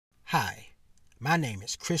Hi, my name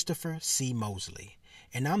is Christopher C. Mosley,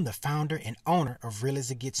 and I'm the founder and owner of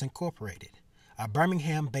RealAsItGetsInc, a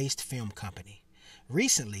Birmingham-based film company.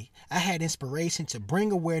 Recently, I had inspiration to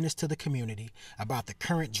bring awareness to the community about the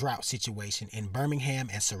current drought situation in Birmingham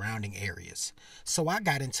and surrounding areas. So I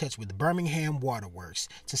got in touch with Birmingham Water Works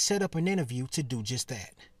to set up an interview to do just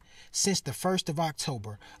that. Since the 1st of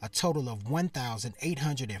October, a total of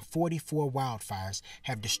 1,844 wildfires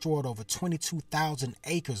have destroyed over 22,000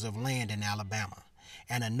 acres of land in Alabama,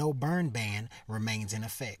 and a no-burn ban remains in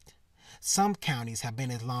effect. Some counties have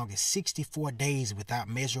been as long as 64 days without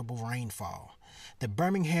measurable rainfall. The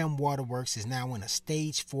Birmingham Water Works is now in a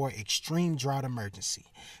Stage 4 extreme drought emergency.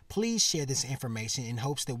 Please share this information in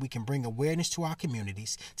hopes that we can bring awareness to our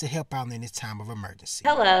communities to help out in this time of emergency.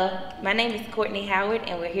 Hello, my name is Courtney Howard,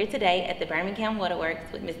 and we're here today at the Birmingham Water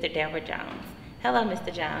Works with Mr. Daryl Jones. Hello,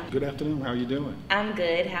 Mr. Jones. Good afternoon. How are you doing? I'm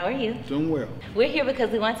good. How are you? Doing well. We're here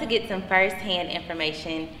because we want to get some first-hand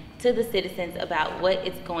information to the citizens about what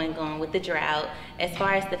is going on with the drought, as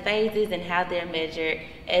far as the phases and how they're measured,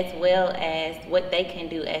 as well as what they can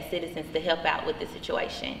do as citizens to help out with the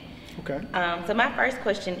situation. Okay. So my first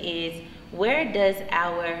question is, where does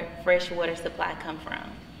our fresh water supply come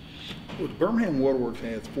from? Well, the Birmingham Water Works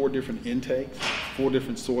has 4 different intakes, 4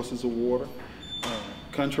 different sources of water.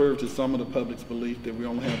 Contrary to some of the public's belief that we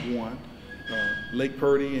only have one, Lake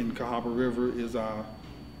Purdy and Cahaba River is our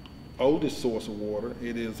oldest source of water.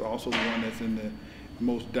 It is also the one that's in the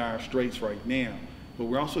most dire straits right now. But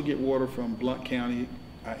we also get water from Blount County,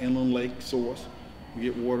 our inland lake source. We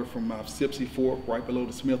get water from our Sipsey Fork right below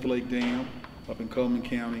the Smith Lake Dam up in Coleman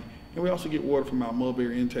County. And we also get water from our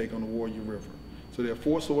Mulberry intake on the Warrior River. So there are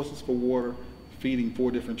 4 sources for water feeding 4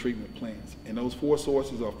 different treatment plants. And those 4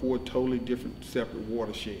 sources are 4 totally different separate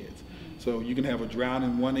watersheds. So you can have a drought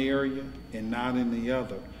in one area and not in the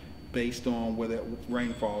other, based on where that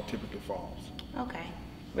rainfall typically falls. Okay,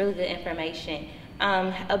 really good information.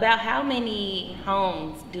 About how many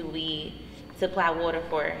homes do we supply water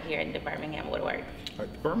for here in the Birmingham Water Works? The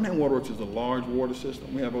Birmingham Water Works is a large water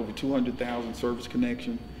system. We have over 200,000 service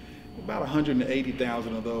connections. About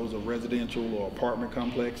 180,000 of those are residential or apartment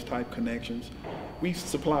complex type connections. We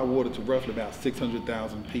supply water to roughly about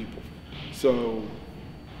 600,000 people. So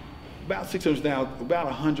about 600,000, about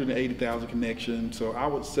 180,000 connections. So I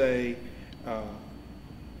would say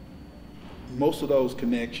most of those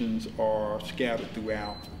connections are scattered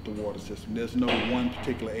throughout the water system. There's no one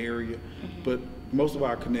particular area, but most of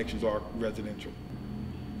our connections are residential.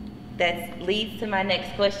 That leads to my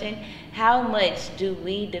next question. How much do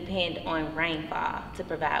we depend on rainfall to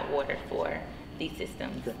provide water for these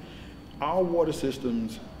systems? Okay. Our water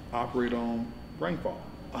systems operate on rainfall,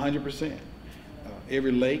 100%.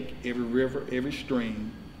 Every lake, every river, every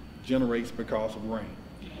stream generates because of rain.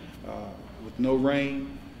 With no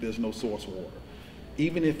rain, there's no source water.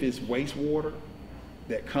 Even if it's wastewater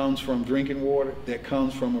that comes from drinking water, that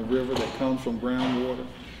comes from a river, that comes from groundwater.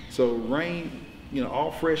 So rain,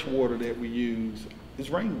 all fresh water that we use is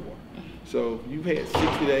rainwater. So if you've had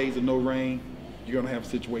 60 days of no rain, you're going to have a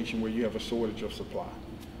situation where you have a shortage of supply.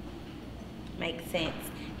 Makes sense.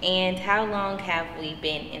 And how long have we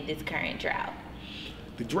been in this current drought?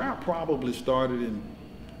 The drought probably started in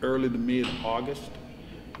early to mid-August,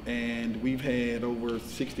 and we've had over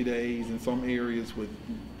 60 days in some areas with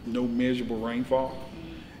no measurable rainfall,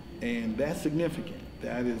 and that's significant.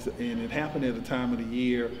 And it happened at a time of the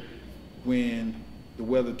year when the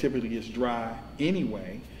weather typically gets dry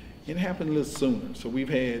anyway. It happened a little sooner. So we've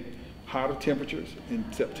had hotter temperatures in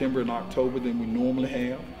September and October than we normally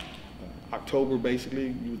have. October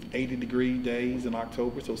basically was 80-degree days in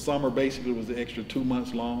October, so summer basically was the extra 2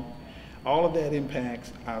 months long. All of that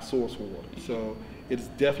impacts our source water, so it's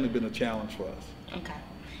definitely been a challenge for us. Okay.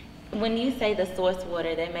 When you say the source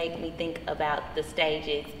water, that made me think about the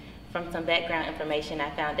stages. From some background information, I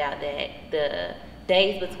found out that the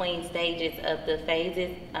days between stages of the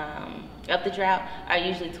phases of the drought are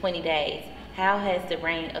usually 20 days. How has the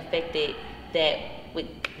rain affected that?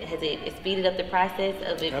 Has it speeded up the process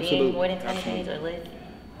of it being more than 20 days or less?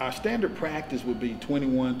 Our standard practice would be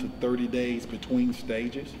 21 to 30 days between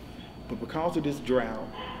stages, but because of this drought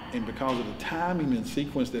and because of the timing and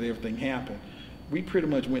sequence that everything happened, we pretty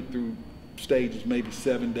much went through stages maybe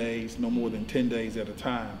 7 days, no more than 10 days at a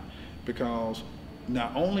time, because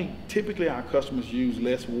not only typically our customers use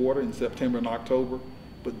less water in September and October,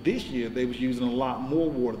 but this year they was using a lot more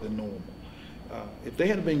water than normal. If they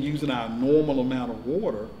had been using our normal amount of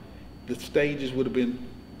water, the stages would have been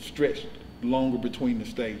stretched longer between the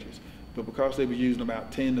stages. But because they were using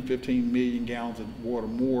about 10 to 15 million gallons of water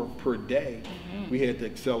more per day, we had to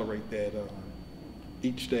accelerate that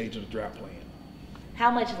each stage of the drought plan. how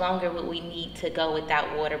much longer would we need to go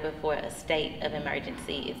without water before a state of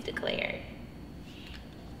emergency is declared?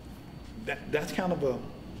 That's kind of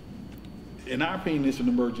in our opinion, it's an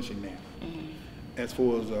emergency now. Mm-hmm. As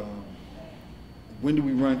far as when do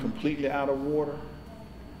we run completely out of water,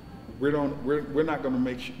 we're not going to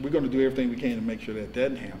make sure, we're going to do everything we can to make sure that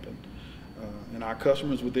doesn't happen. And our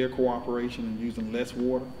customers, with their cooperation and using less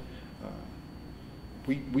water,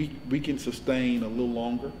 we can sustain a little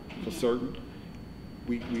longer for certain.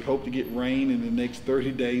 We hope to get rain in the next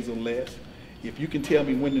 30 days or less. If you can tell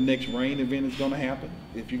me when the next rain event is going to happen,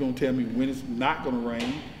 if you're going to tell me when it's not going to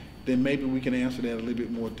rain, then maybe we can answer that a little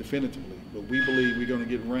bit more definitively. But we believe we're going to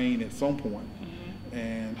get rain at some point,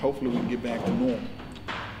 and hopefully we can get back to normal.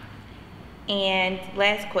 And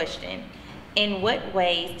last question. In what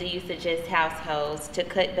ways do you suggest households to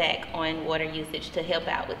cut back on water usage to help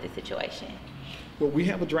out with the situation? Well, we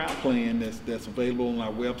have a drought plan that's available on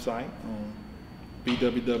our website,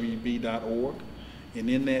 bwwb.org. And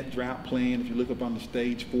in that drought plan, if you look up under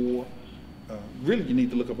stage 4, really you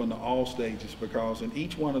need to look up under all stages, because in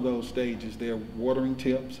each one of those stages there are watering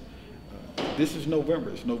tips. This is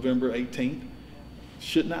November, it's November 18th.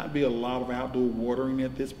 Should not be a lot of outdoor watering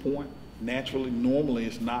at this point. Naturally, normally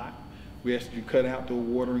it's not. We ask that you cut outdoor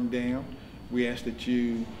watering down. We ask that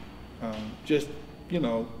you just,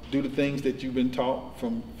 do the things that you've been taught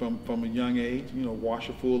from a young age. Wash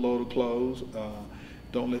a full load of clothes.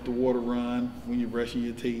 Don't let the water run when you're brushing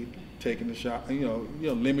your teeth, taking the shower.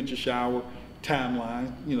 Limit your shower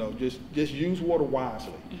timeline. Just use water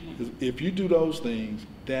wisely. Mm-hmm. If you do those things,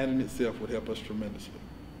 that in itself would help us tremendously.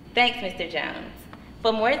 Thanks, Mr. Jones.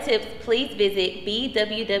 For more tips, please visit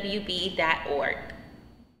bwwb.org.